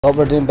Oh,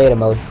 we're doing beta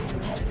mode.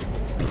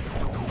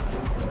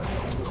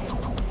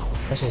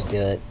 Let's just do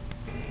it.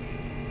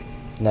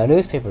 No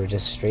newspaper,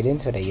 just straight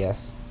into it, I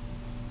guess.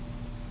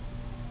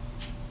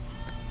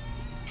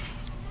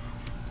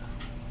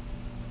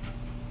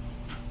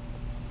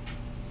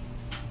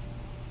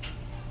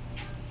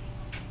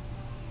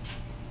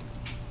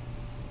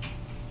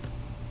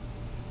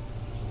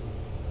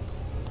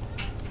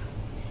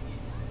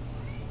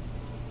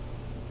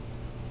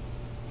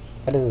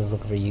 How does this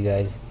look for you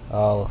guys?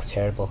 Oh, it looks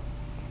terrible.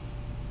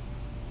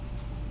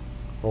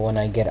 But when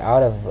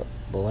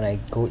I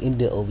go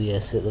into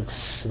OBS, it looks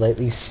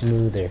slightly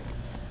smoother.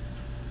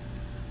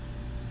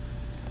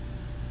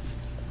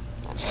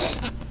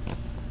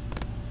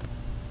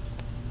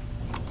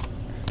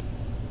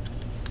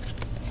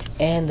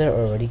 And they're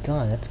already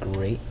gone. That's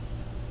great.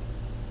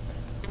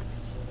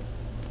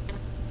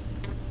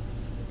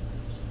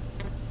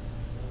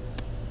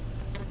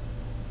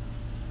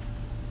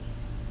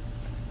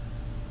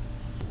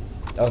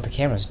 Oh, the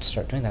cameras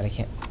start doing that. I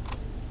can't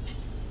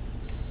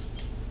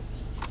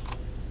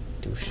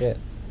do shit.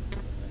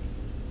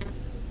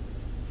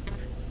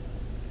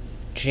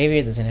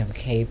 Javier doesn't have a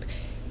cape.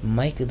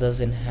 Mike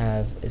doesn't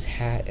have his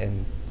hat,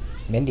 and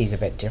Mindy's a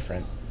bit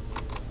different.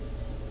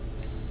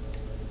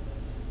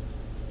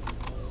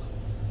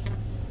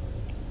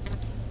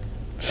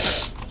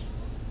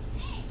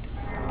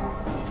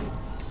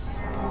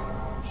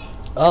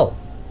 Oh.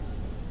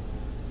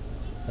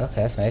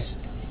 Okay, that's nice.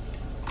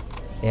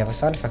 They have a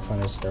sound effect when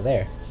they're still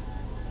there.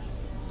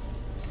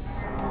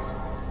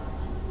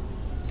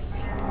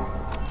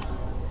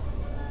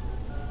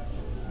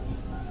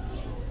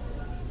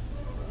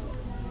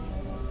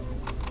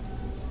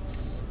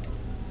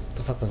 What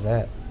the fuck was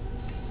that?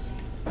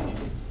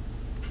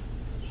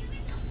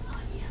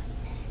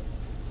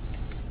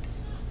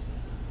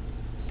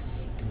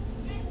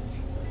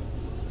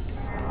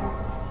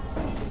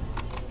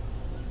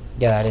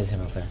 Yeah, that is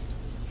him, okay.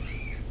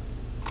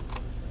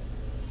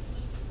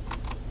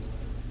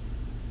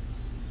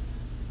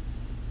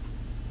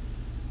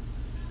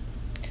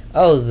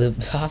 Oh, the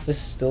office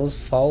still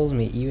follows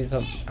me even if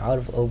I'm out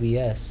of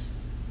OBS.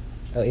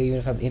 Oh, even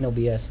if I'm in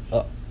OBS.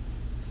 Oh.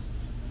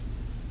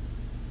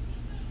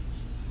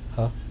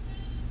 Huh?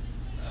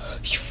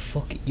 You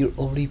fucking, you're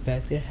already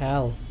back there?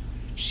 How?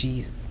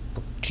 Jesus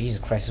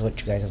Christ, is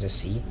what you guys have to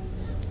see?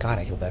 God,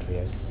 I feel bad for you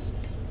guys.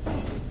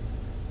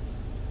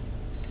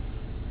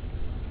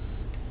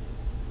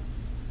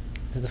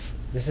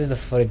 This is the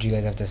footage you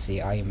guys have to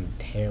see. I am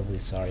terribly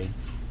sorry.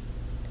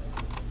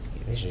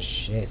 Yeah, this is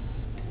shit.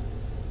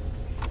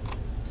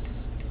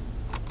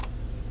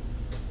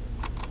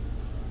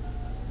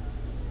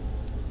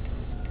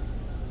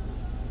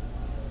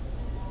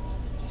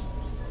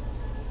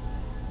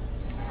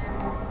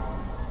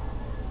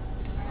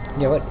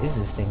 Yeah, what is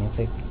this thing? It's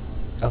like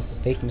a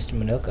fake Mr.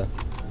 Minoka.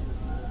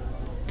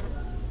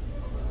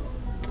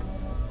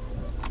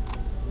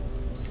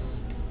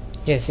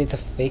 Yeah, see, it's a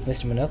fake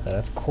Mr. Minoka.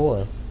 That's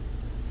cool.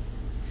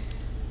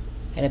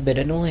 And a bit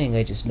annoying,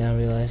 I just now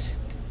realized.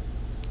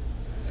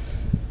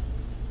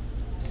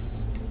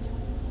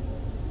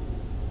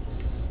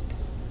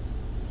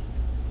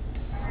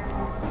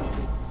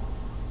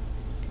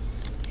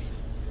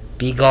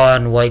 Be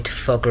gone, white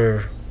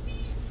fucker.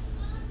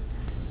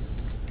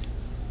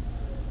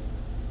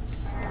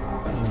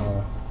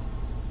 No.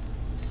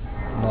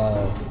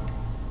 No.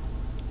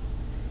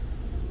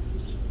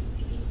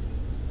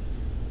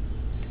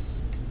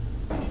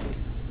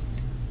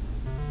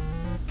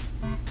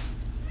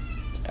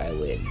 I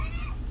win.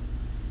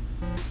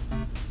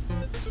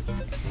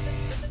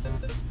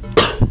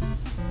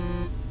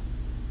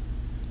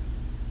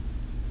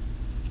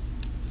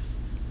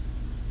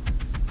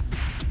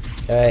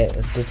 Alright,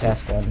 let's do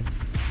task 1.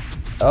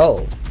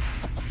 Oh.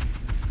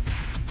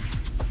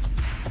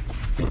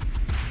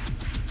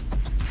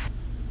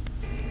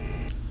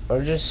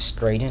 Or just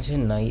straight into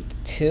night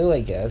 2, I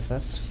guess.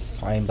 That's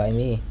fine by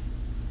me.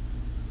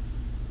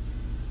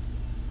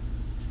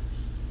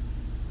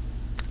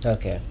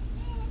 Okay.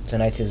 So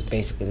night 2 is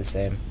basically the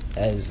same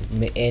as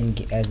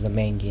the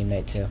main game,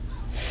 night 2.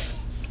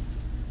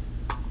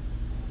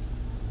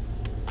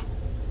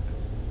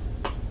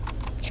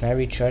 Can I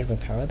recharge my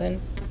power then?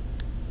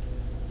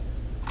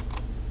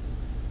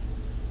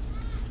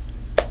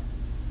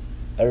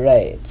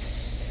 Alright.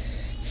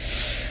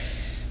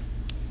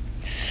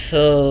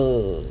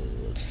 So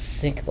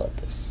let's think about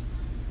this.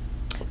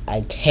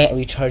 I can't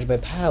recharge my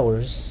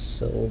powers,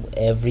 so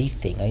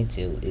everything I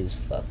do is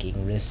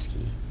fucking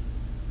risky.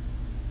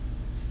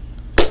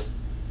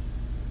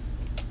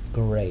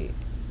 Great.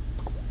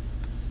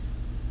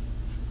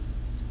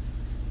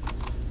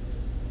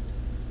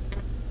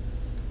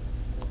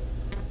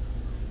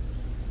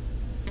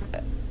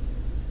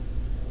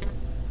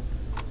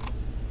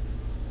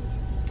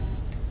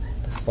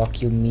 The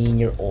fuck you mean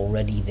you're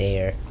already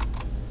there?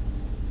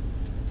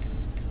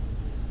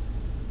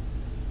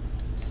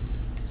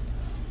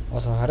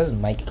 Also, how does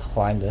Mike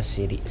climb the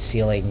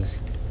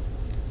ceilings?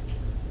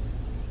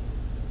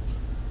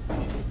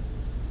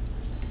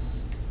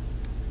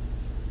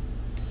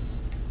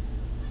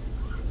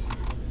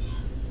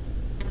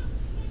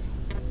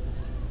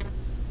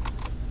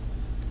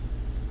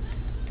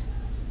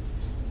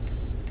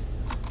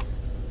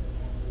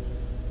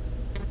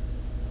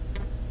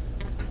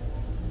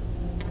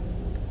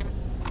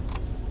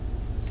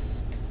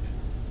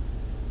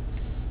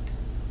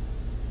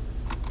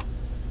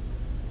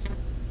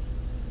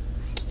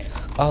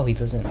 Oh, he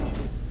doesn't.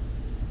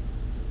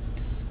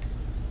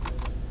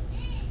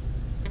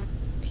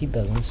 He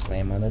doesn't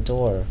slam on the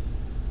door.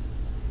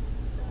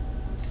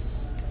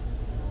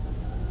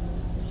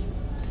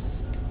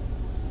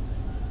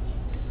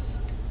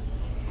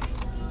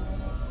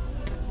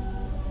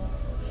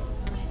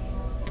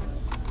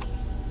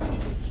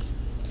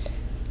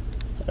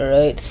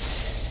 Alright,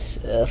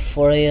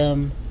 4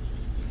 a.m.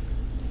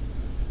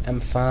 I'm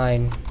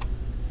fine.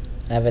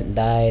 I haven't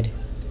died.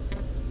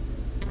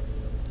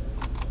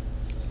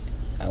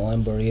 I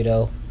want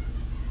burrito.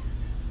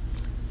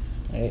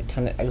 Alright,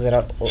 time to exit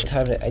out. Oh,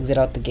 time to exit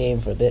out the game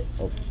for a bit.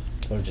 Oh,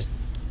 or just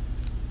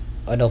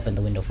unopen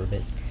the window for a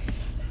bit.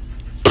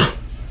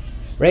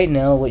 Right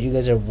now, what you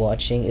guys are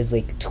watching is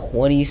like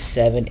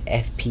 27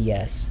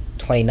 FPS.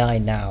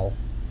 29 now.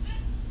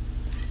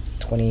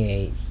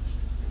 28.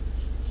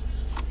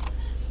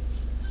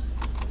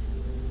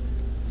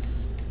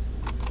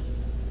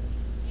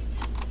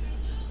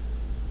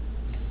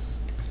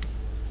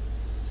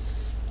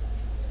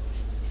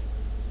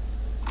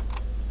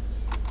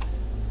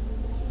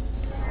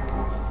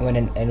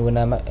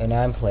 When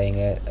I'm playing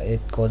it,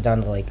 it goes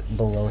down to like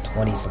below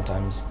 20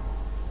 sometimes.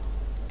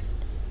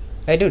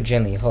 I do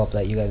genuinely hope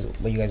that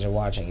what you guys are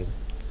watching is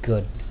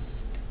good.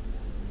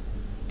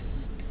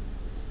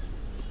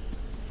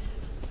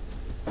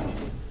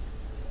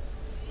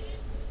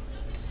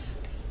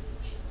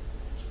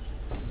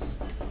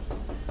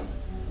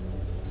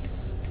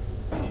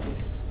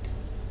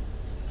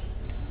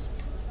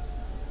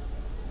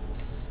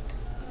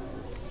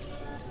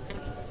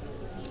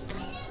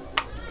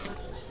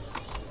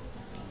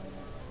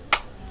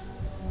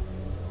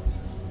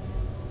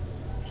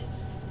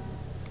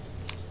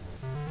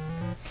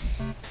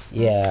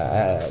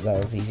 Yeah, that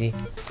was easy.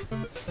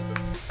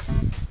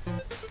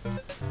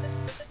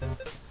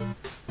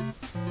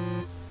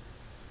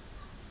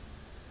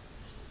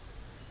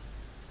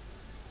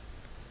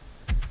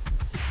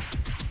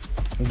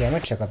 Yeah, I'm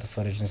gonna check out the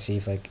footage and see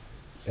if like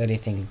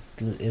anything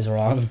is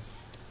wrong.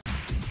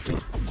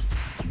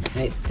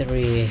 Night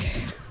 3.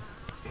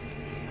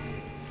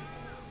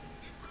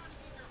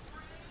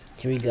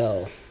 Here we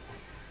go.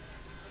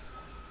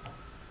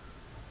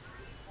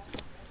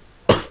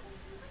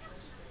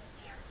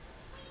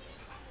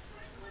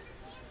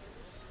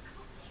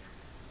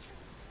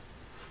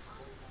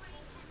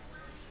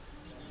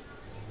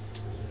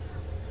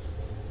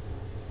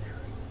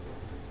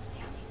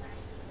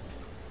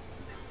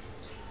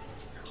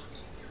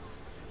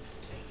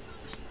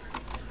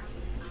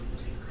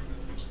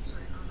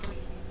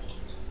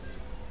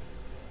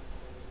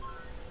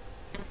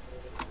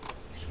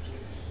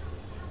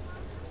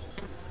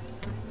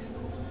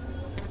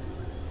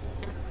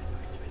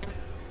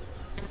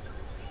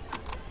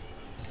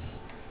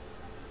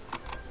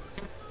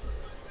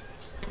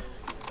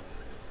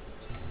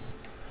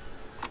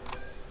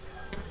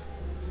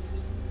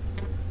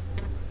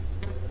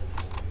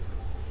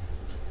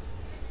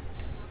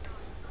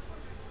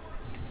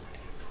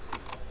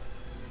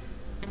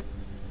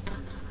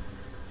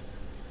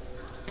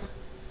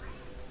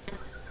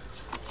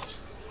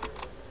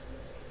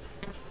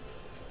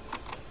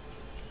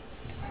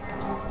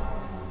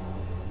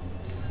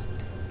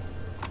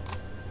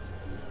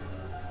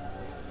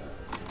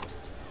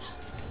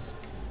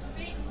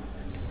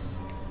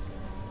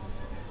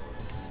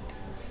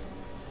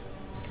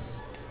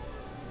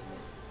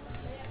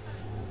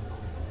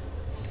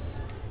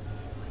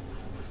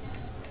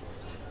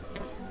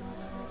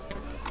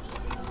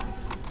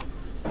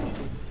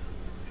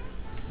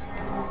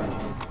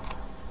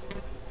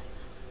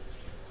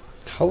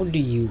 How do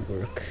you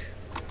work?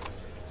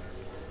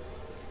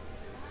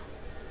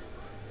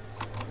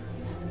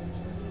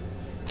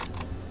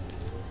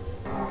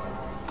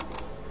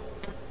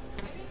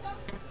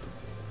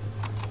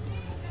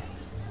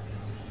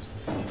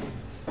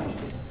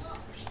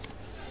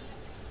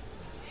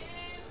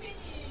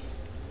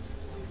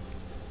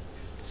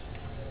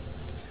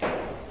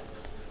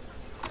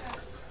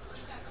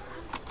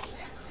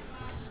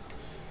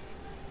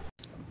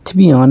 To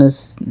be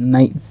honest,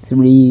 night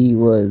 3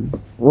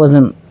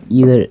 wasn't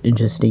either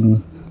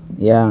interesting.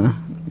 Yeah.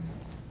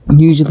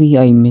 Usually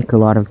I make a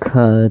lot of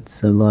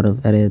cuts, a lot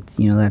of edits,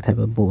 you know, that type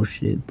of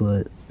bullshit,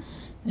 but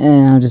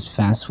I'll just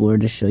fast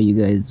forward to show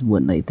you guys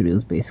what night 3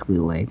 was basically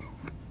like.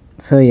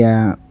 So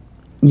yeah,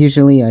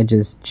 usually I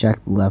just check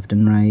left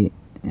and right,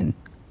 and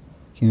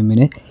give me a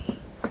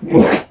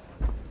minute.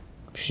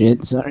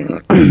 Shit, sorry.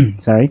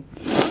 Sorry.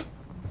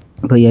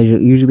 But yeah,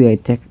 usually I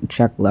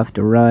check left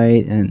or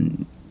right,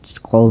 and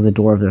just close the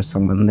door if there's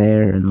someone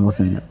there, and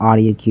listen to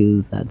audio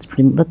cues. That's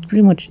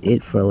pretty much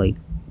it for like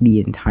the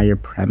entire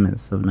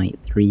premise of night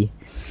 3,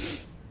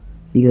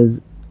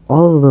 because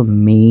all of the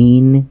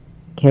main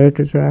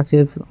characters are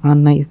active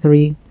on night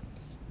 3.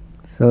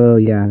 So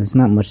yeah, there's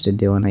not much to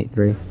do on night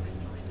 3.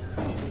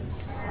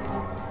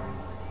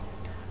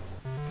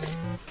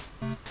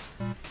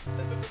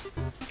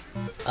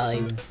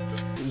 I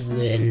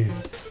win.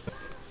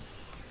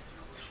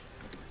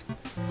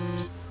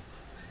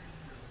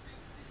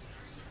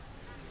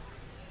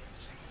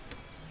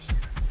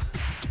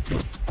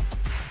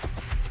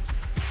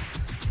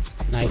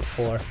 Night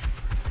 4.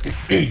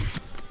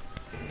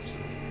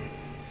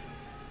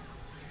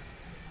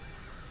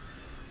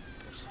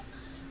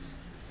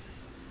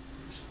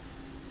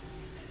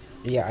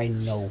 Yeah, I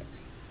know.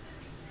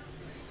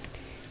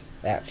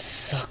 That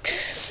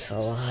sucks a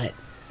lot.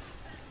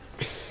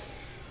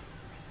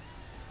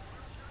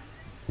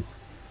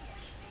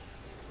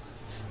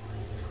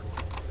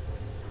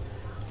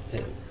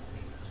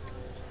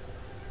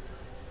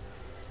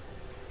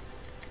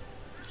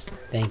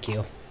 Thank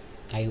you.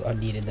 I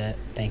needed that.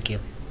 Thank you.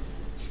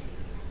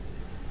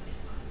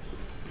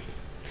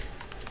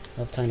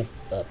 I'll have time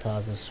to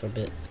pause this for a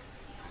bit.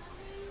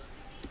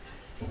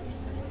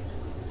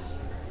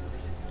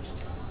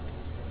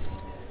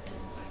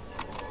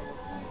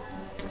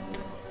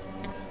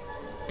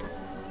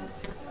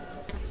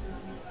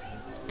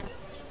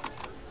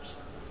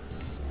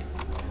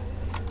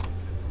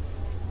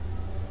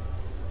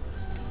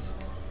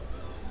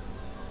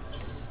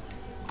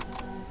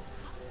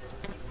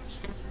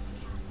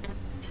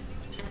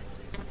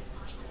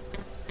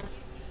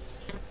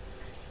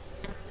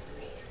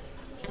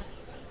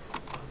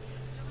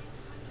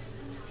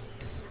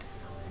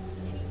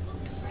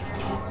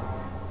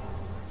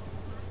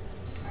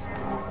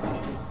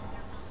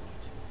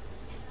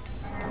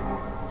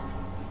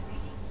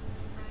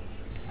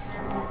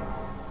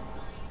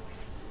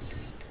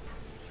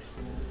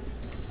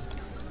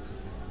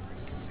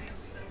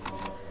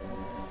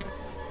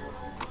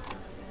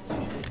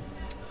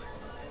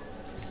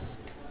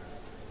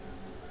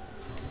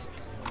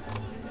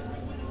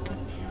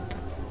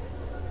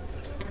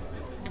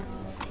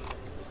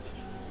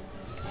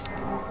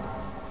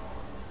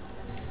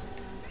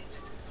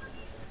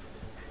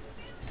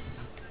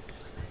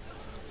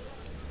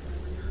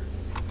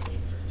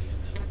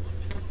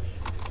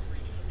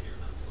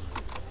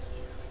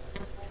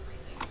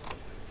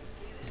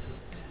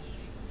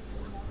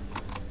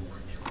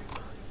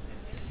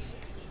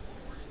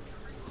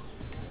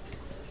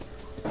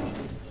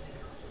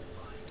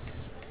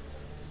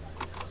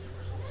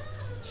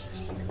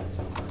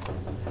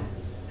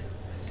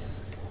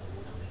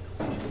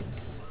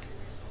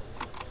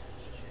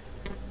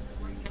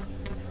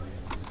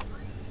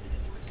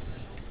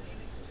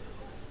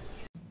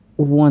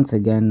 Once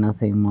again,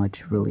 nothing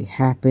much really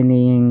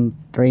happening.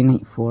 Drain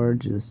Night 4,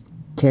 just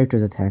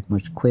characters attack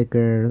much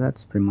quicker.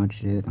 That's pretty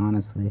much it,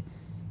 honestly.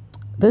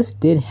 This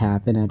did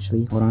happen,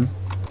 actually. Hold on.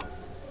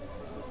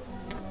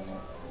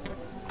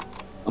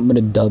 I'm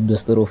gonna dub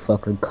this little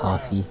fucker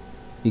coffee.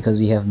 Because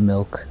we have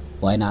milk.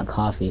 Why not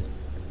coffee?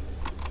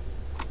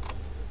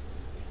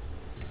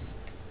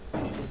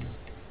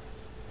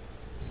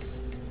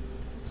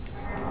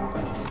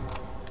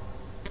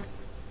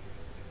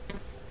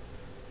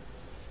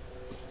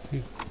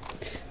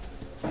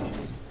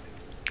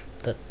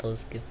 That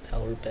does give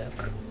power back.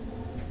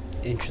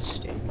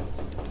 Interesting.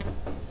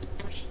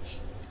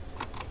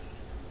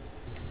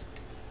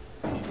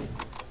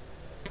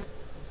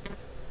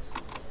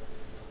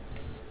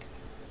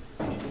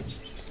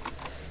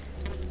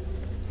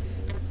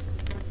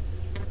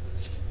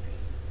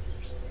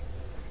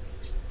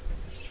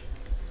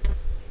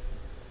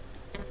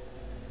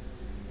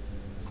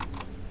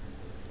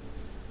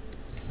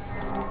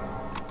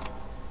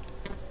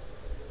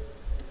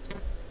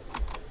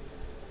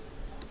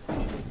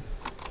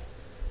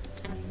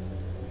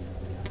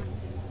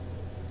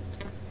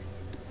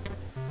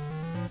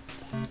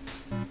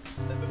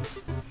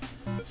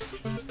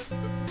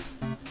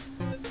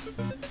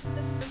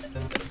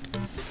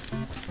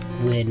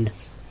 Win.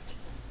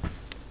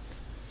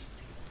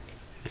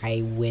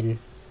 I win.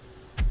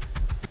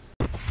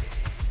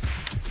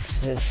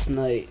 Fifth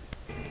night.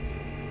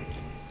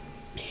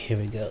 Here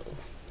we go.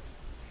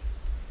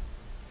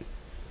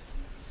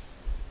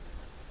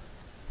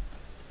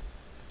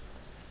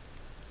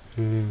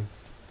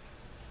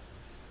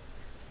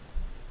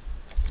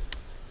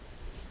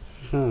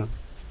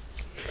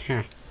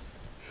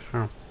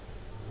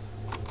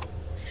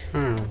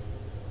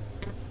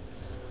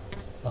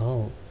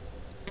 Oh,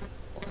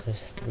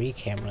 there's 3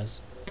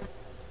 cameras.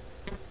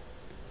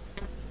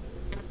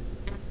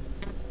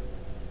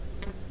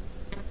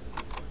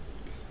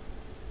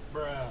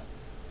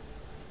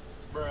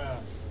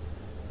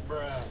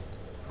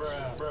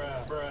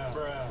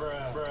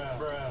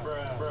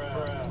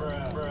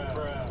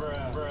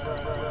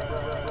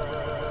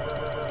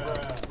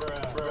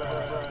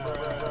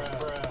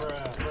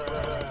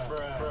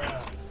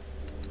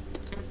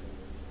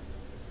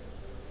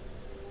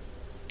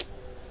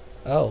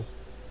 Oh.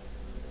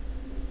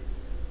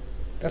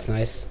 That's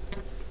nice.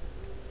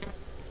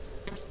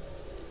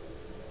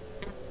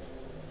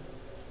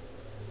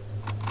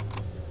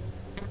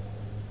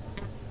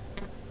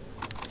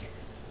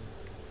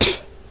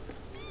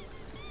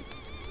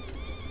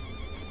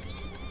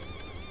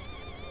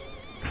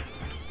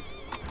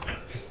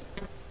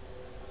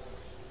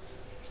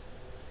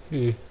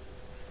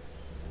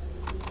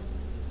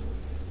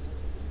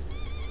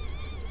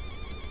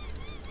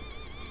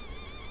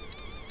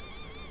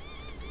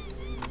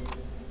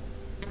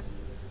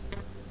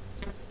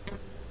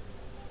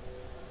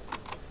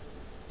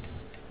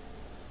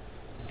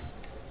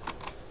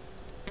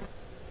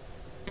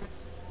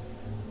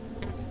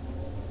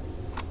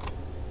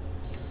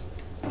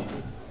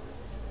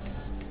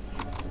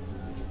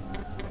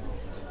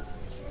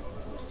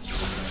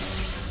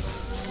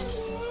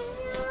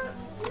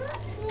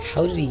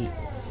 How did he...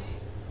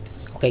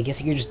 Okay, I guess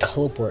he could just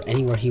teleport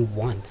anywhere he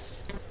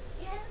wants.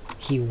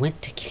 He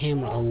went to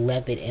camera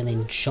 11 and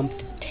then jumped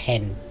to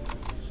 10.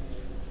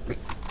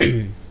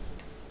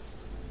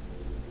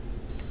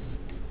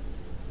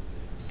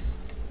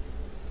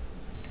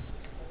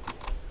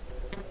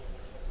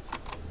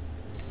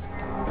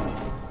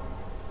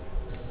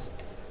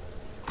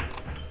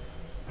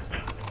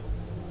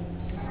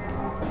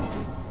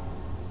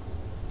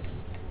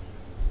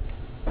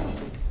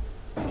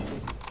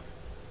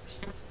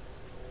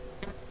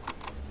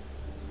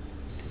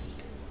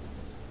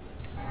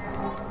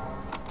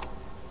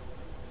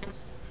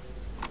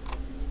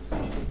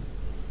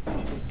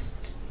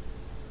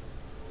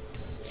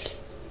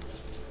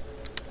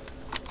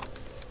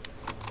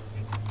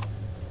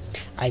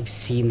 I've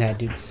seen that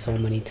dude so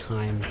many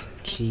times.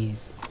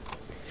 Jeez,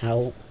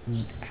 how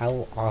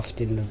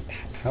often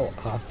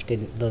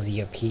does he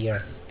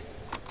appear?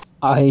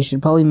 I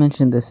should probably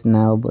mention this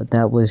now, but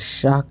that was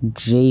Shock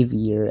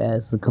Javier,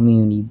 as the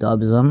community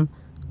dubs him.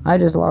 I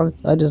just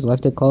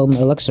like to call him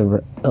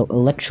Electroverb.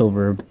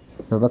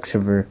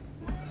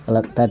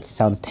 That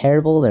sounds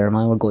terrible. Never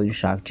mind, we're going to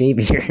Shock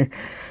Javier.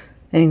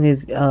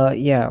 Anyways,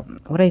 yeah,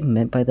 what I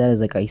meant by that is,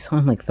 like, I saw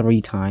him like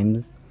 3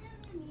 times.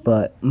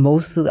 But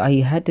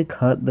I had to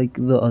cut, like,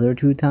 the other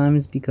 2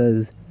 times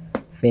because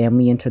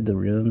family entered the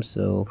room,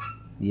 so,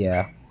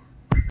 yeah.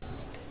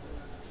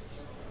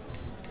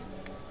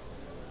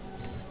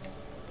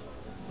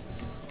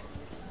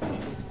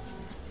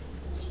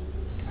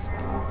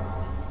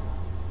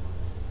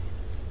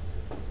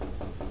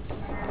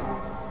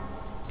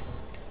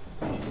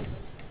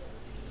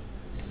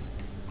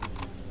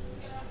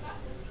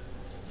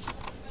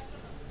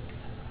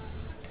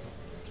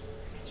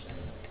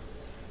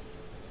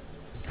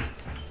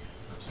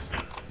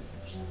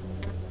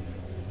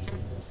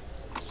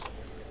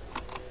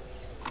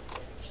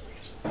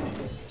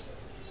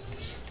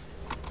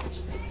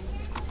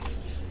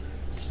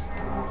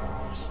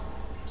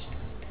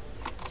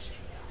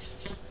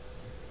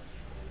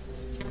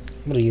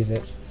 I'm gonna use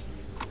it.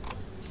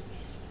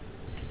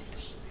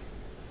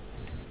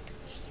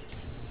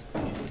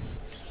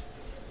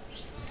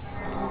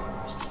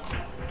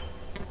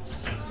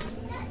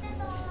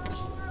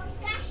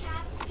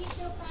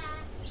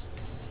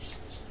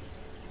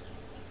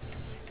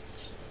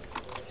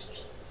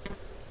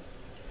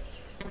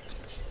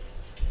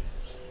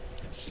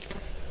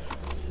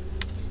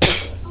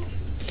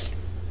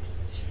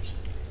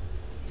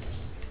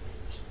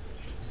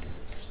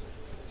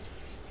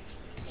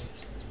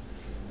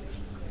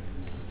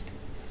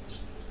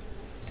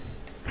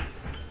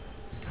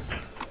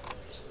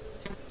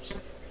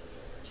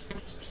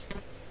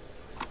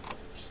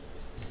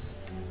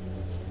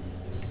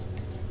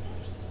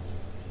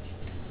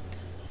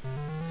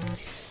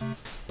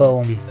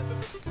 Boom.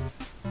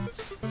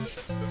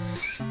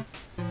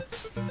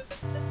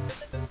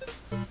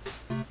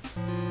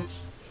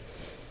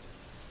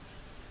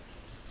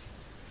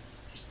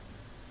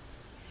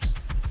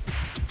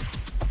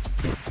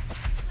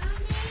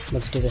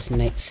 Let's do this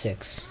night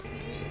 6.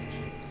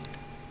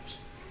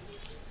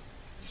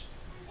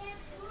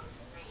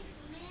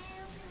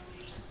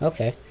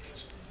 Okay.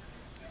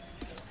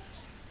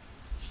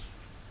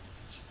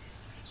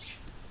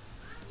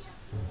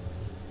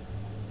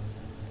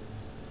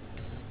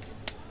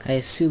 I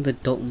assume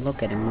that don't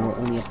look at him rule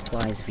only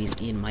applies if he's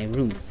in my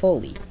room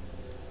fully.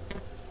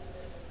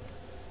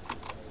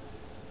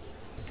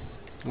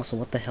 Also,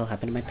 what the hell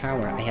happened to my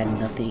power? I had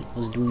nothing. I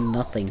was doing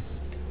nothing.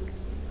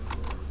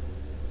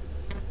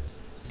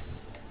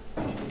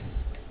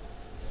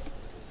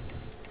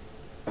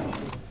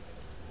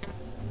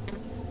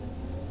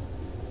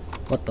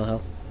 What the hell?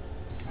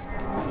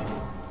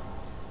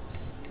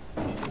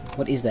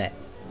 What is that?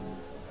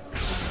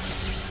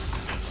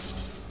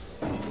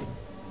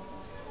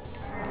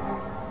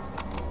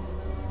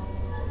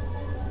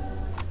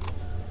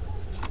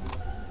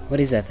 What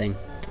is that thing?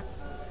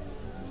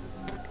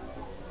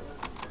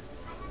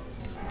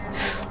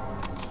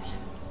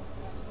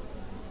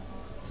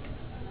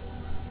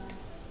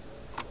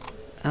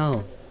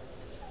 Oh.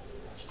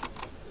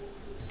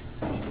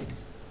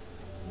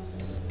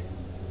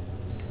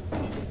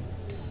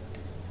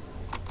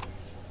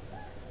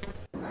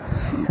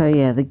 So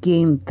yeah, the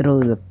game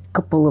throws a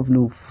couple of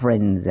new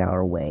friends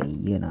our way,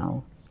 you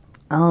know.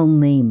 I'll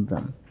name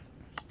them.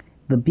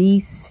 The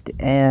Beast,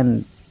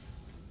 and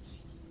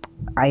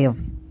I have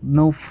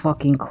no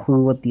fucking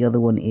clue what the other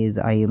one is.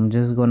 I am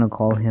just gonna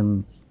call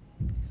him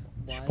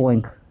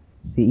Spoink,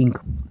 the ink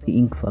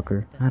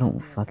fucker. I don't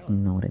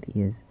fucking know what it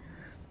is.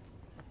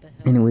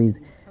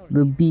 Anyways,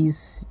 the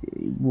Beast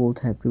will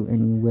attack through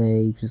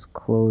anyway. Just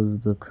close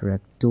the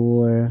correct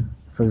door.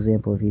 For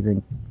example, if he's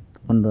in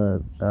one of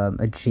the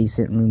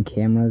adjacent room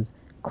cameras,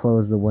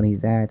 close the one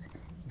he's at.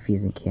 If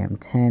he's in cam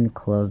 10,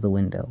 close the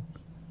window.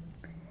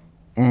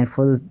 And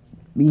for this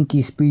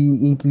Inky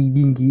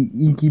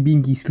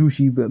Binky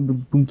Slushy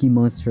Bunky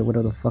Monster,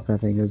 whatever the fuck that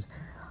thing is,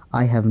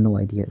 I have no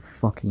idea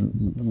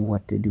fucking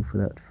what to do for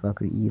that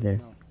fucker either.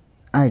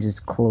 I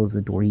just close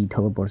the door he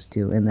teleports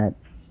to, and that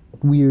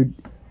weird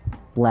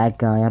black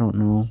guy, I don't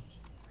know.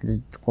 I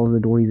just close the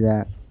door he's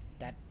at.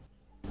 That.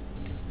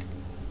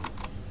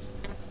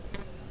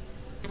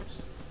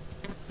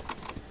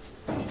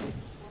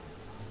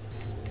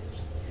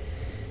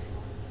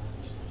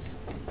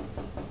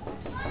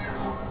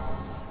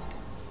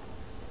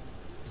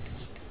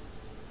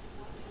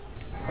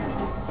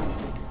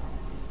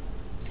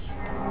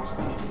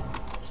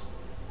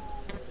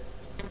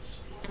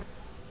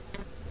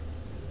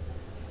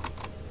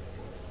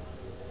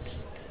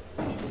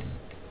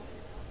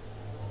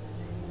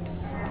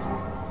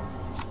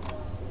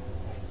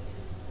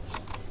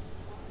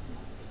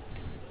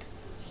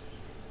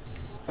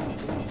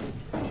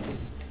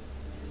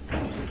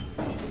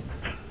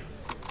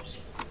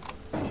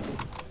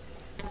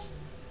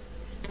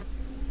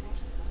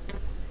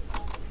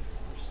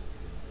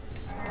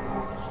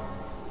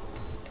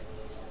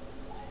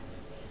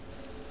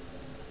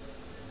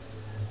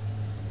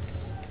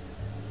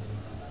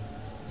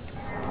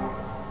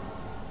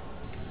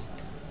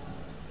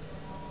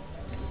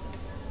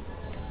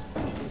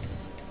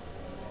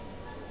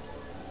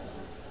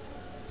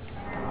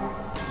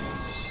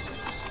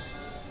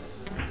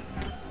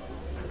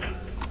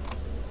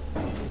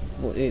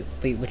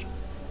 Wait, which...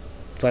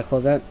 Do I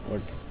close that?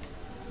 Or...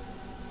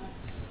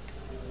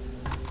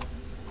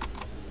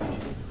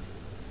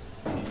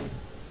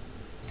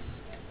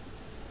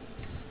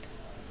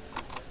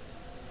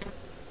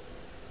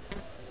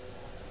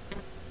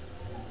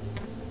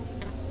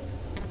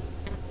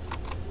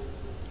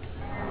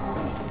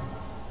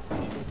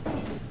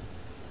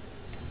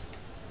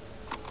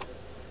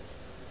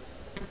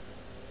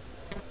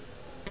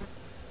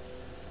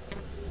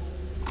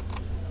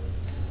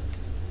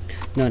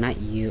 No,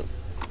 not you.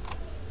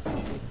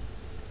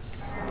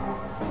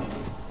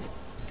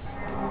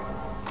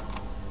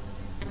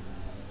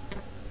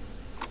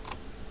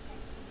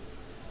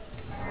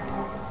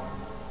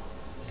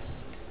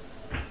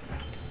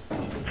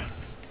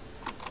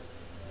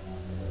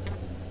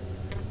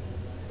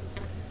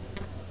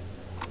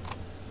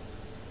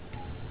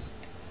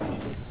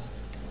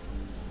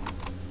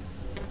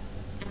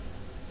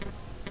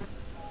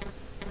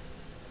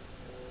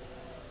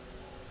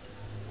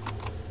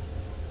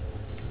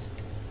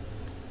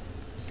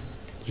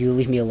 You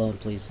leave me alone,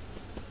 please.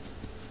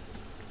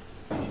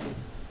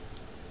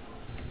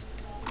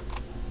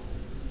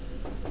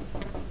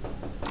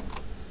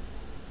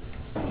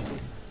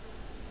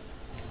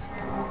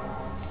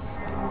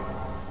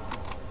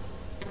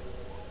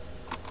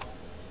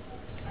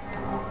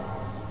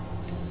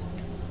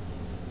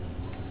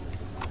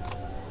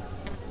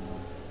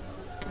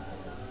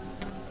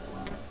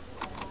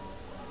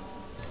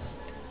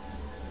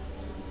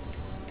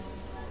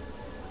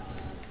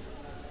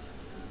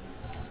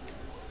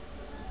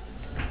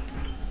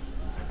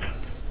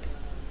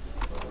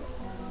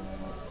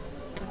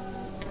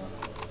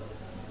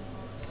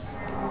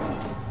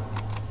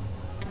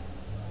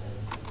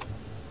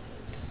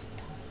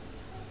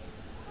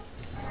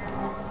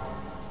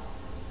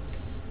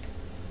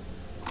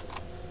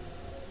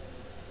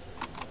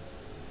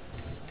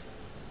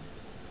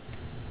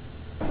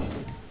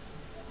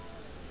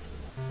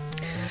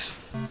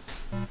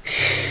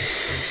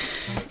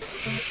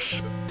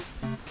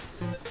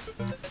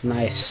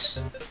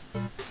 Nice.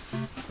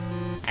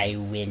 I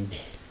win.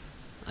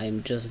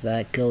 I'm just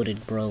that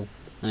goated, bro.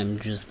 I'm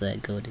just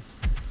that goated.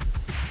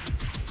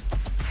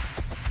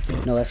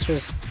 No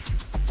extras?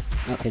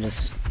 Okay,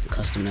 just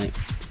custom night.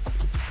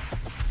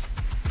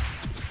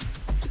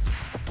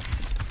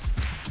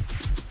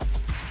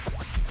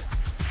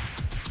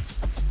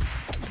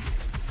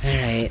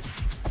 Alright.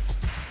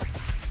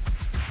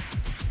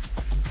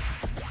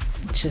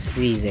 Just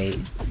these 8.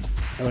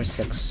 Or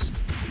 6.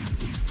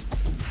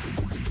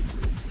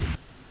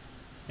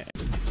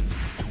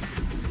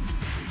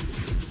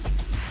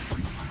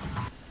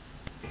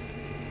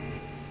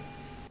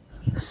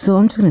 So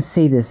I'm just gonna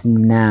say this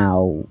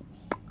now.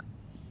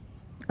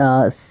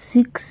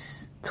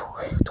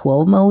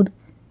 6-12 mode,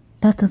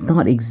 that does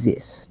not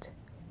exist.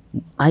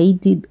 I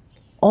did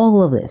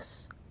all of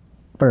this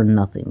for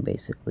nothing,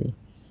 basically.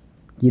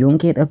 You don't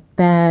get a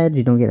badge,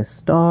 you don't get a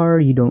star,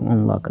 you don't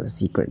unlock a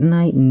secret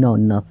night, no,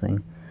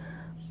 nothing.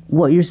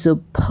 What you're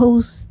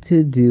supposed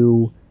to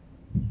do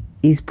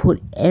is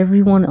put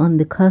everyone on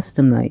the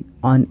custom night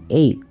on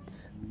 8.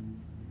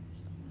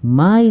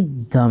 My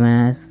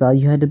dumbass thought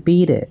you had to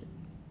beat it.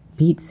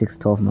 Beat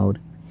 6-12 mode.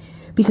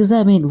 Because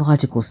that made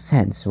logical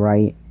sense,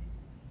 right?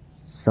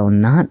 So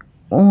not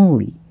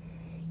only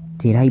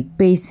did I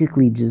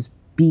basically just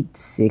beat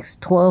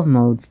 6-12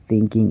 mode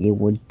thinking it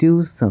would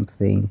do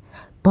something,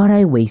 but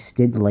I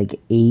wasted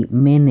like 8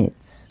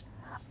 minutes.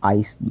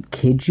 I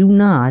kid you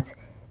not,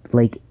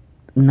 like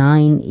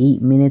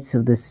 9-8 minutes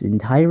of this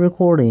entire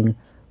recording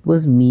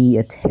was me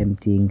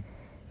attempting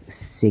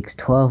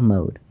 6-12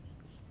 mode.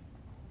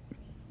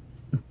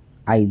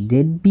 I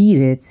did beat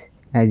it,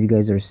 as you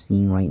guys are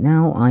seeing right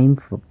now. I'm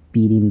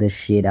beating the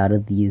shit out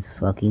of these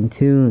fucking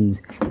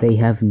tunes. They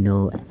have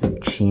no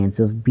chance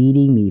of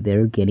beating me.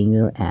 They're getting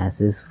their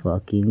asses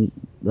fucking,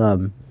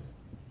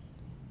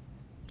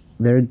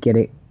 they're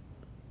getting,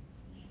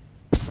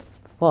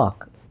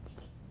 fuck.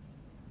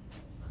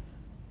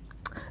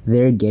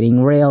 They're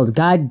getting railed.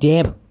 God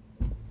damn.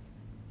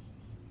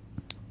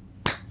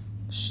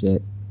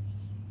 Shit.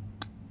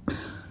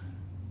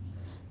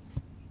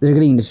 They're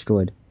getting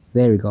destroyed.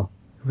 There we go.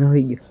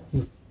 Really?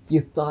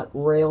 You thought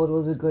railed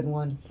was a good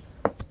one?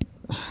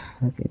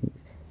 Okay.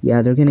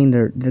 Yeah, they're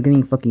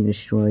getting fucking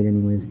destroyed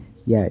anyways.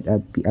 Yeah,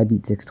 I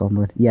beat 6-12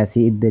 mode. Yeah,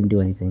 see, it didn't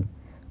do anything.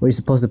 What you're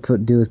supposed to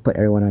do is put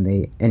everyone on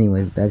 8.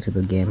 Anyways, back to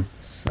the game.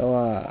 So,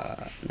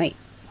 night...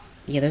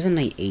 Yeah, there's a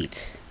night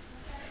 8.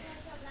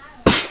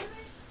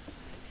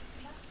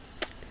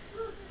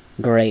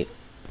 Great.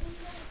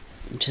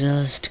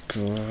 Just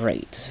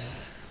great.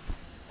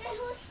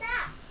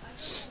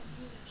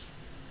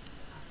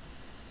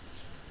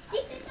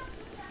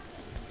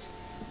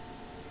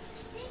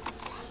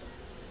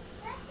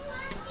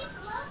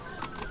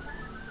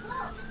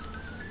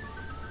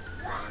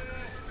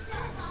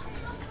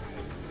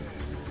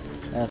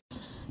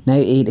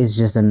 Night 8 is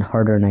just a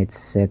harder Night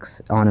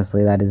 6.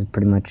 Honestly, that is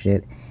pretty much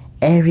it.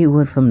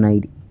 Everyone from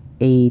Night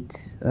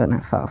 8...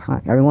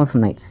 fuck. Everyone from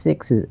Night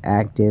 6 is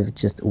active,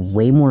 just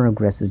way more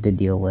aggressive to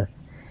deal with.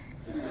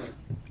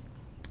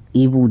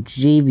 Evil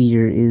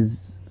Javier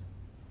is...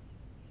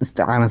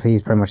 honestly,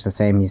 he's pretty much the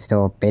same. He's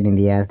still a pain in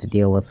the ass to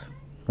deal with.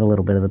 A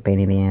little bit of the pain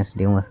in the ass to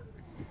deal with.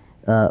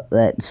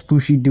 That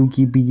spooshy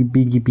dookie biggie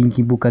biggie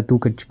binky buka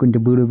tuka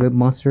chikundabuda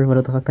monster,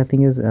 whatever the fuck that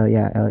thing is.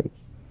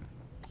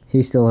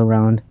 He's still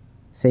around.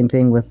 Same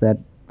thing with that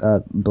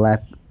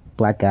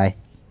black guy.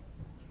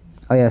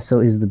 Oh yeah, so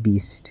is the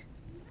Beast.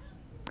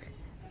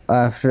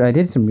 After I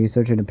did some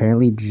research, and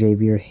apparently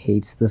Javier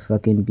hates the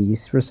fucking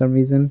Beast for some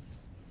reason,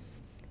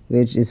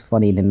 which is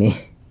funny to me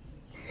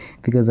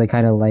because I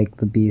kind of like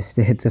the Beast.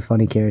 It's a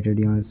funny character,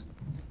 to be honest.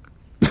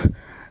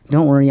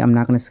 Don't worry, I'm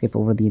not gonna skip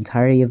over the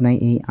entirety of Night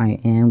 8. I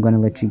am gonna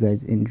let you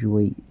guys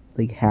enjoy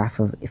like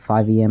half of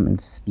 5 AM and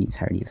the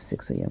entirety of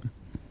 6 AM.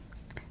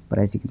 But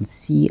as you can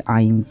see,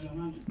 I'm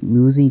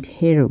losing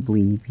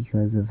terribly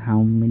because of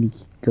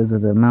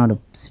the amount of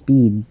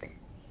speed,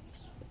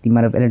 the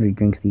amount of energy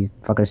drinks these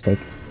fuckers take.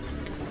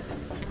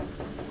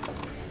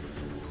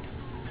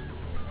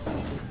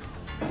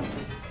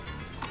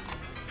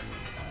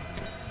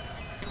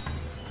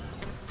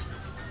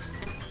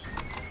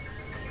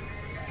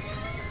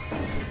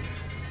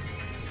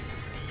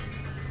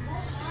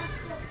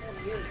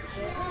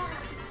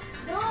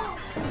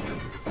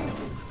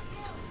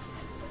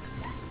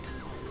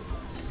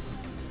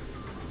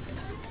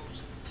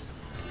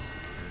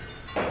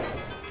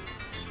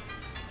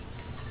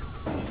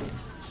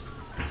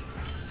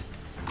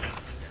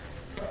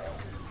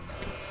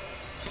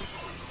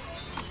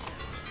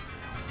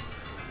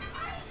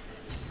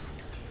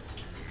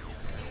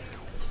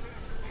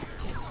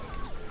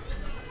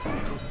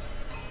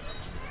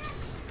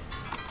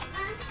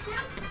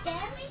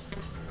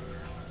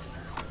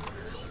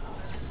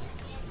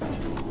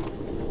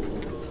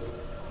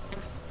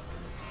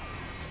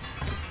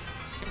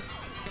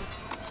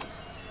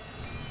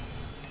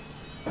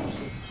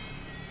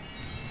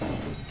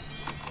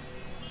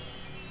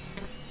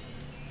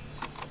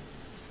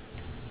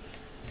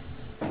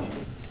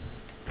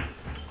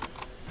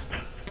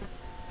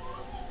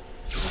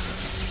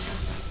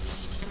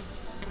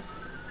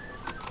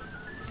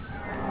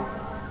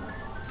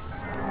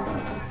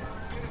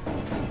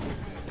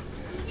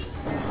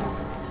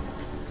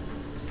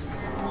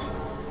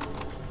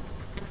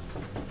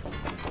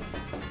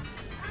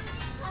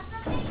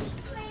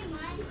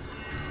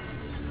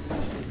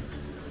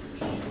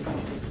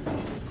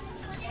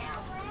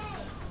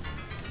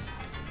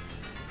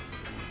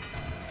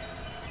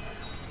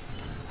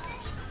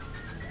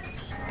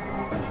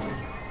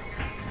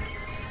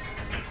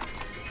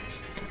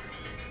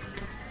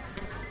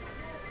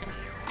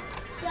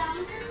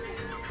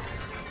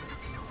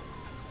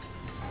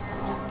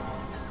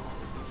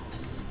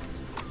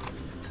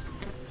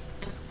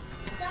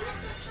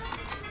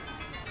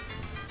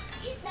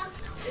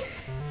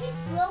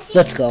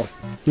 Let's go.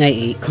 Night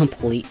 8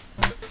 complete.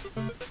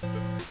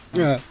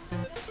 Am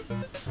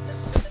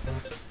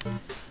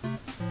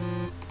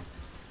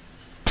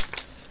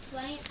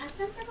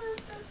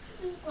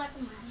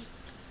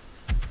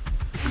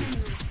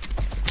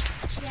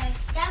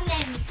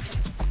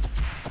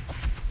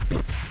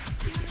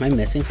I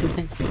missing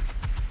something?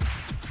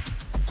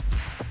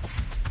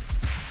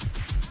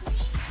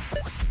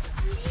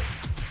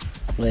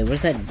 Wait,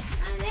 where's that?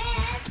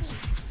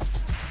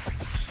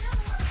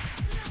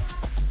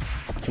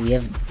 So we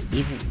have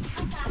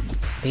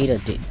Beta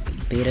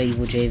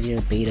Evil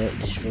Javier, Beta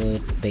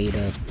Destroyed,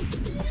 Beta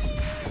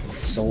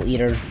Soul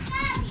Eater,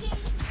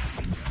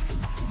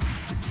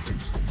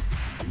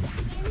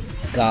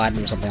 God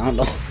or something, I don't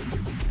know.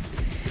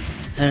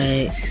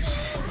 Alright.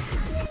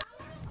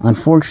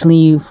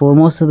 Unfortunately, for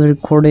most of the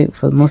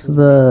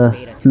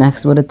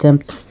max mode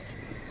attempts,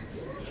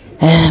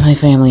 my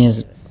family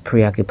is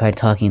preoccupied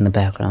talking in the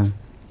background.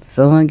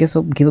 So I guess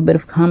I'll give a bit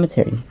of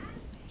commentary.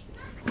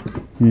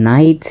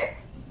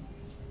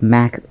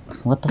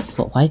 What the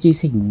fuck? Why did you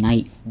say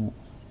night?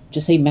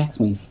 Just say max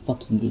mode, you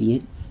fucking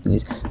idiot.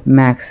 Anyways,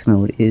 max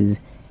mode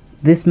is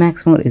This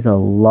max mode is a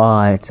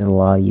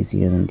lot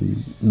easier than the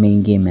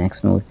main game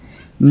max mode,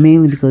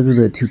 mainly because of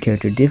the 2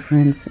 character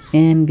difference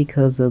and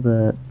because of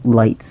the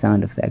light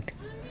sound effect.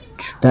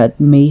 That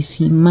may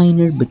seem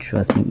minor, but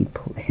trust me, it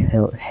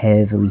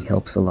heavily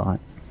helps a lot.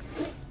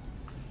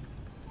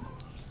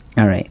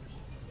 Alright,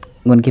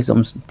 I'm gonna give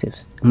some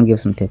tips.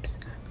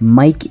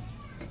 Mike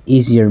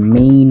is your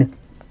main,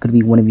 could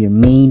be one of your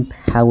main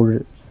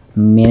power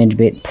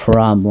management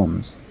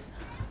problems.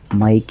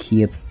 Mike,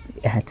 he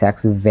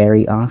attacks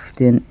very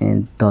often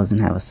and doesn't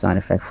have a sound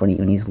effect for you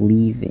when he's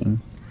leaving.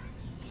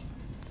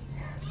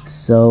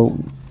 So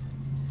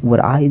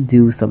what I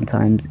do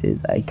sometimes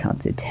is I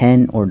count to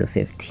 10 or to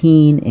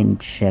 15 and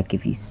check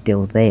if he's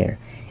still there.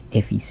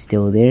 If he's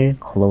still there,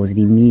 close it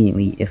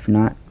immediately. If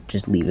not,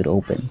 just leave it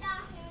open.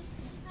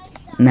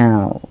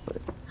 Now,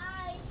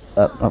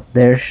 up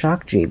there's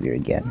Shock Javier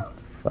again.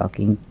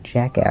 Fucking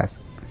jackass.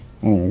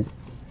 Anyways,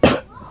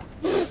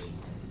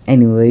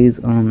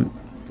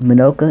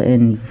 Minoka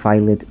and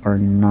Violet are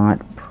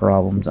not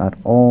problems at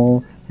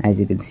all. As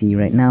you can see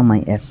right now, my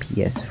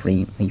FPS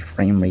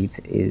frame rate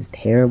is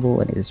terrible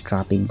and it is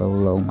dropping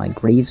below my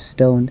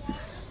gravestone.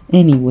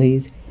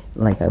 Anyways,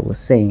 like I was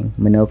saying,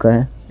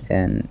 Minoka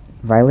and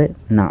Violet,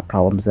 not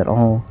problems at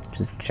all.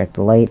 Just check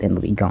the light and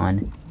it'll be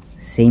gone.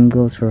 Same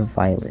goes for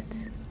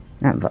Violet.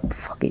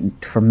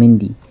 For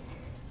Mindy.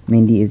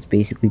 Mindy is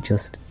basically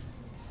just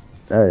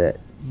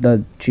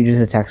she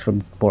just attacks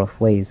from both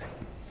ways.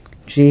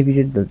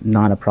 Javier does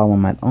not a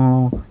problem at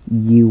all.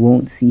 You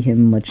won't see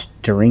him much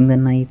during the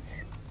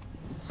night.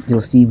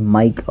 You'll see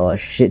Mike a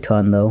shit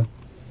ton though.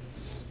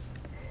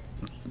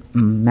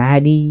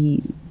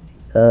 Maddie,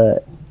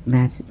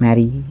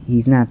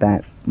 he's not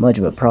that much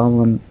of a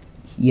problem.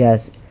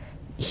 Yes,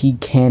 he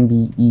can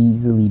be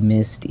easily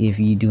missed if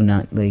you do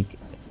not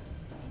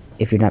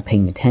if you're not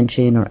paying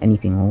attention or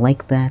anything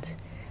like that.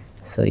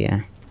 So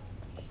yeah.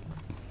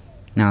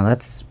 Now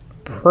that's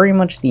pretty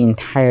much the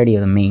entirety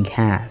of the main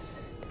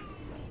cast.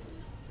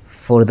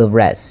 For the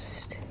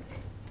rest,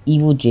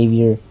 Evil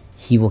Javier,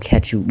 he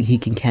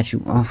can catch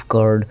you off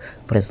guard,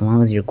 but as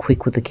long as you're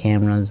quick with the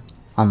cameras,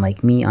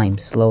 unlike me, I'm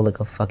slow like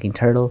a fucking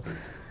turtle,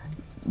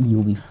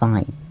 you'll be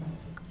fine.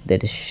 They're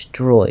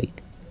destroyed.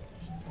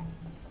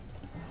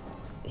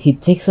 He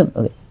takes some.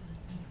 Okay.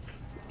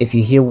 If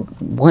you hear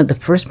the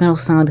first metal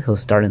sound, he'll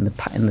start in the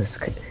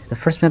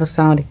first metal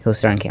sound, he'll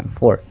start in Camp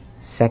 4.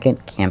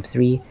 Second, Camp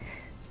 3.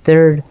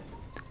 Third,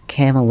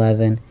 Camp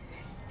 11,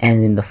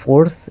 and in the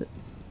fourth,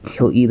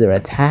 he'll either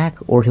attack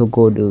or he'll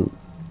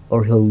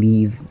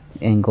leave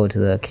and go to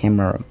the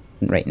camera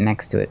right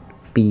next to it,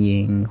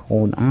 being,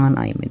 hold on,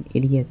 I am an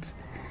idiot.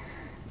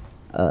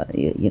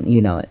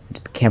 You know it.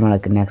 The camera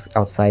like next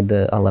outside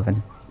the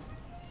 11.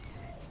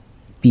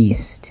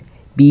 Beast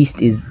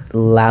is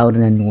loud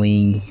and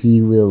annoying.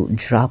 He will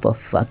drop a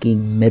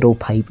fucking metal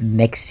pipe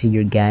next to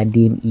your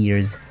goddamn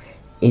ears.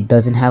 It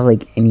doesn't have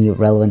like any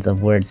relevance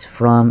of where it's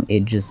from.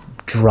 It just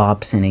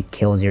drops and it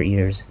kills your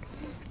ears.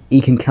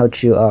 It can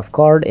catch you off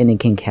guard and it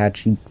can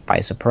catch you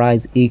by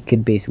surprise. It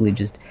could basically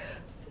just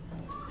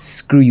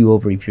screw you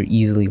over if you're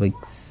easily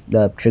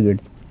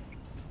triggered.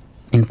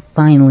 And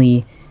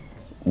finally,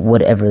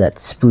 whatever that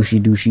splooshy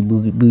dooshy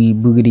boogity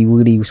woogity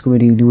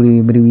squibbity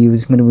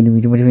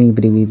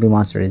doodly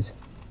monster is.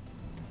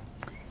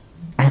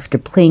 After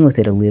playing with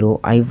it a little,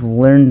 I've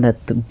learned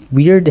that the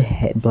weird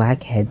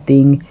black head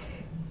thing,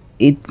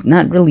 it's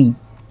not really.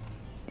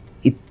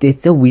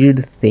 It's a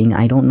weird thing.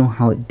 I don't know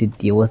how to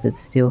deal with it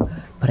still,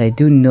 but I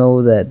do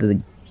know that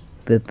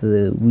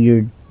the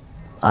weird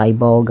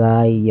eyeball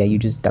guy, yeah, you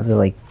just have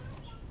to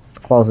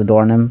close the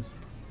door on him.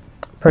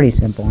 Pretty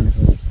simple,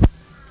 honestly.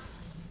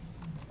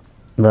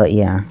 But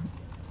yeah.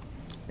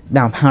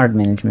 Now, power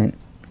management.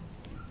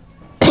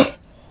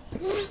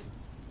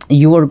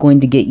 You are going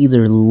to get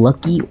either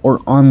lucky or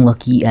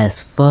unlucky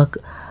as fuck.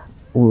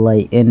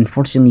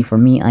 Unfortunately for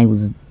me, I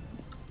was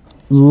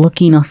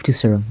lucky enough to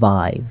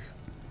survive.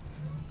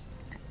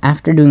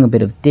 After doing a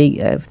bit of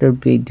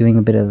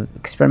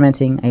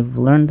experimenting, I've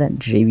learned that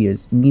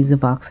Javier's music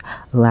box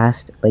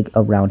lasts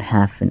around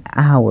half an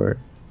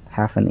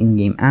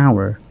in-game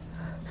hour.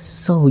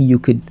 So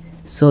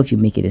if you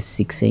make it at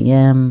 6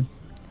 a.m.,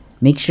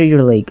 make sure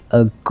you're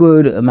a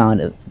good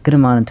amount of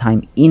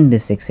time in the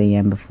 6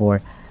 a.m.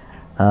 before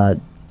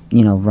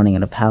running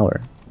out of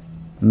power.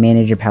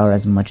 Manage your power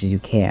as much as you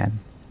can.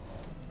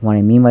 What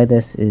I mean by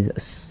this is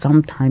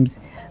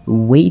sometimes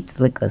wait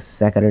a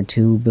second or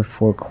two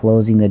before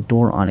closing the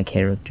door on a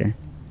character.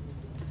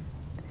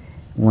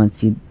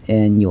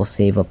 You'll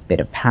save a bit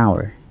of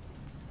power.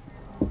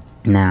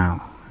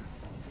 Now,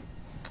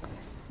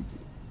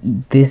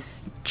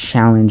 this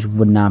challenge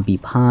would not be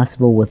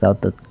possible without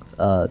the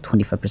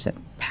 25%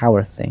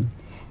 power thing.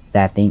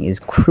 That thing is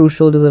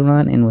crucial to the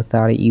run, and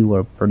without it you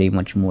are pretty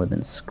much more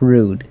than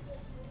screwed.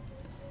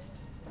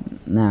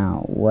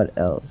 Now, what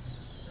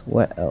else?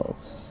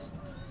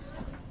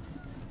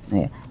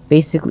 Yeah,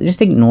 basically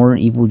just ignore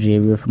Evil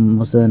Javier for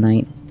most of the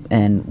night,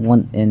 and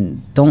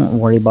don't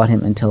worry about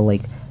him until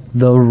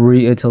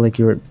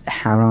you're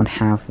around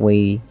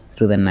halfway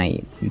through the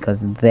night,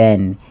 because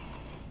then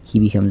he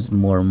becomes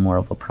more and more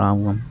of a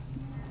problem.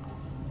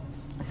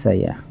 So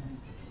yeah,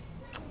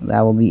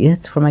 that will be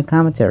it for my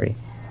commentary.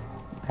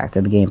 Back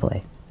to the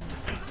gameplay.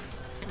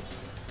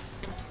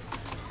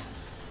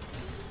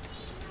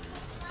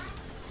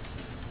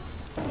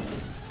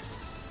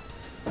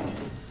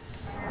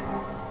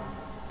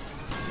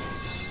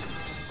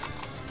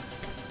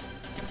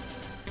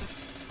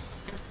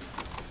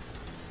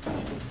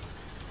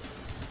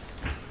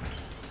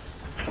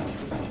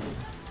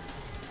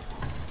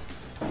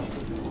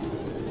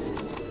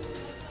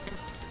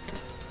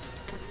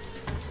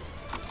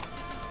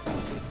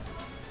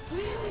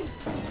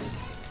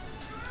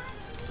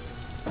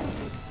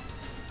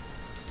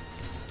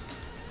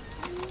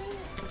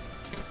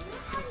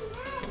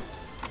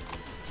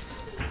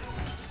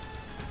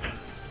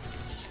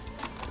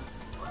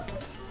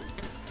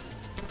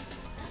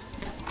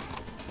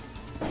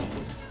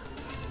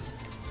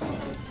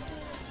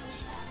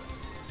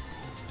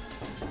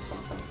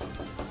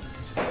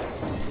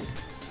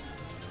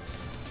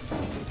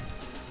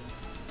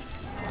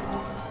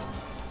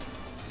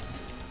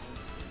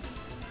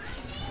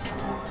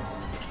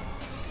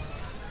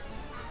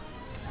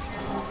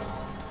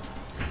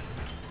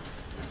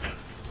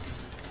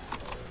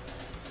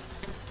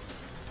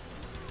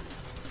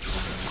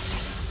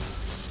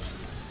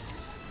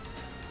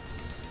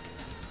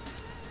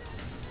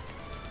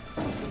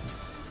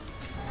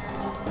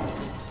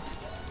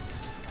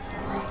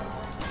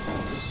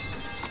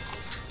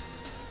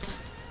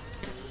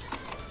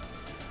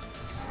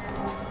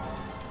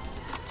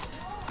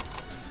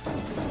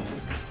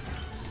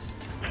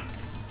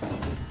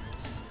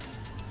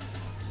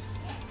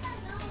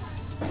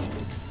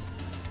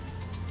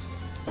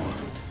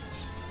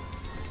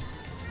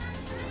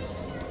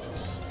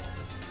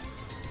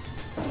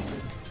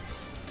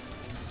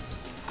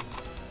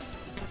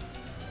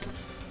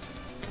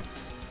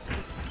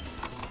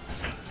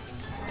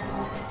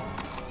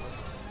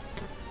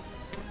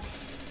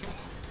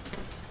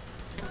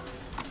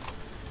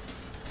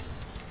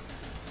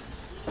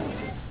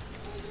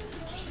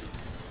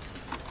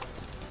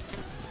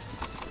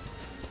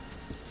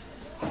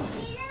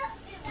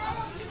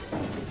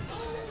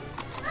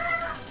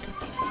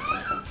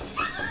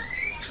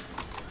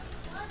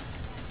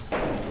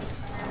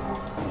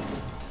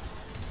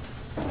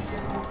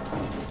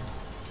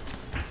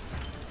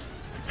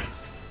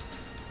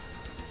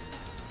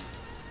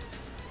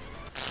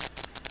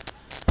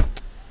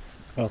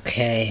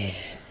 Okay.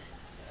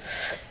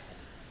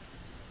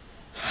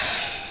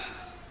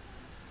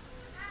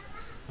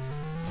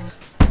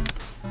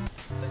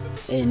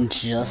 And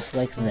just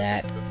like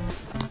that,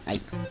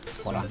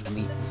 hold on, let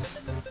me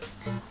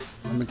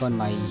go on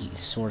my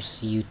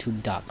source,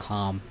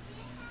 youtube.com.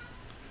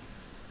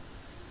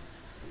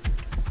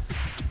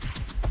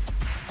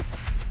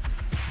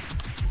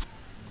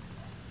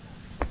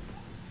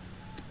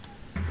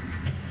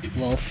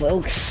 Well,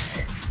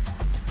 folks,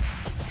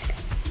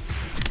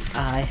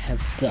 I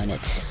have done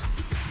it.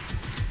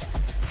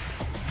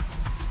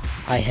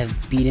 I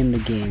have beaten the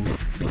game.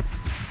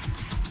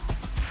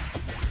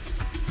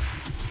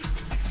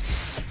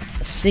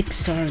 6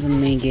 stars in the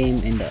main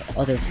game and the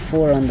other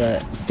 4 on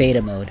the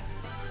beta mode.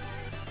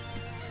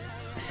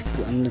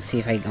 I'm gonna see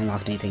if I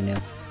unlocked anything new.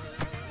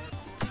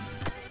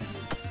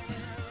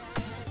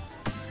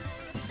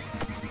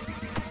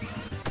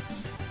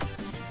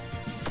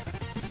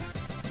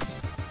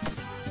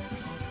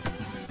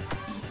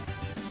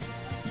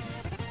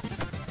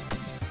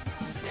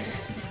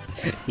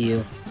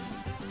 You.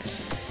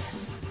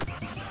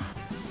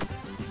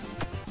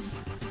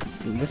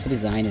 This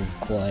design is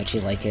cool, I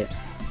actually like it.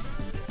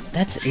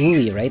 That's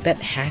Uli, right?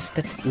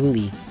 That's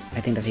Uli.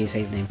 I think that's how you say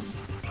his name.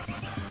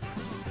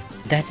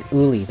 That's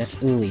Uli,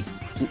 Uli.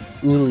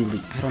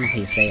 I don't know how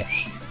you say it.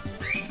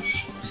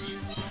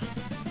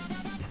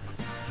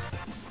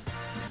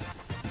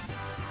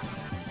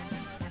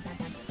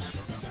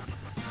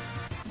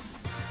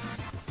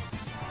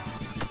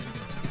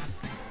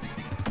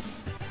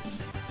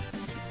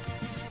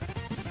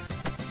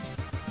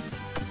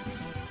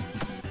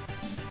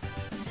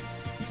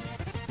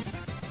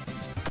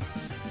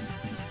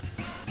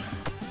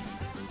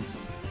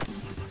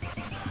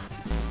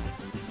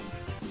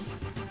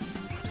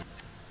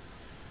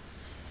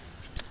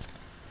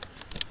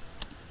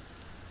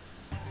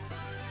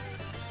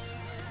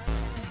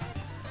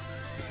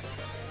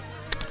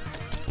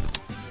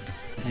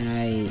 And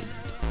I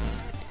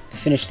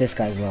finished this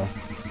guy as well.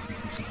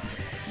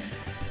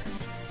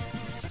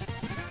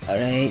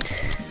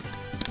 Alright.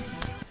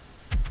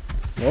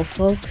 Well,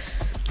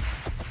 folks,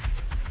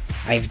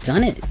 I've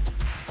done it.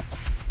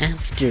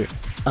 After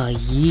a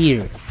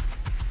year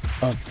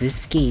of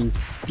this game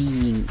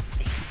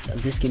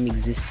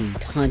existing,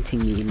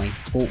 taunting me in my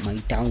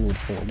download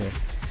folder,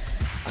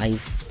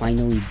 I've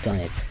finally done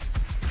it.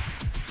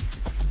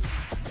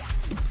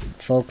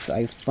 Folks,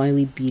 I've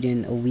finally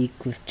beaten A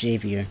Week with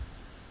Javier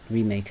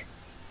remake,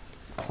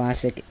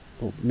 classic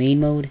main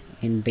mode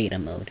and beta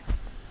mode.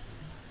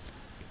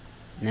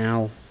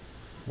 Now,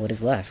 what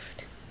is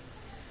left?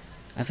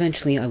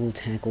 Eventually, I will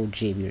tackle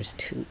Javier's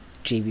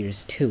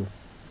 2.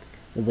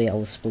 The way I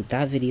will split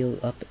that video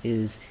up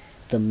is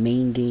the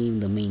main game,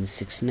 the main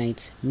 6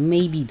 nights,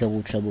 maybe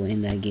Double Trouble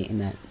in that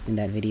game, in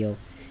that video,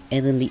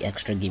 and then the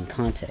extra game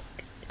content.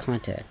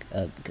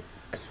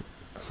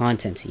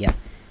 Yeah.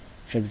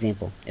 For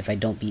example, if I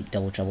don't beat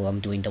Double Trouble, I'm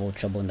doing Double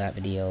Trouble in that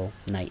video,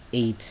 night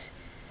 8,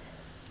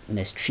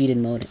 mistreated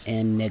mode,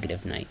 and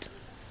negative night.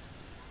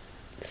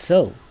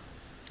 So,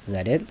 is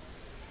that it?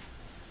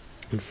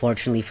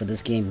 Unfortunately for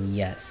this game,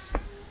 yes.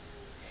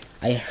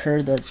 I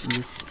heard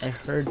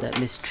that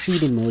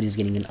mistreated mode is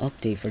getting an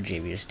update for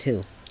Javier's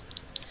too.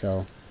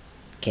 So,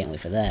 can't wait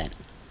for that.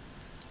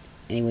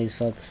 Anyways,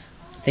 folks,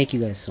 thank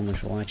you guys so much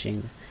for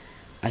watching.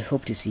 I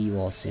hope to see you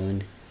all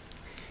soon.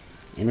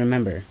 And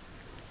remember,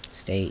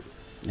 stay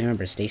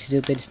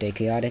stupid, stay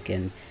chaotic,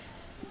 and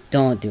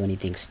don't do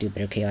anything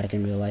stupid or chaotic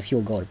in real life.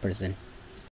 You'll go to prison.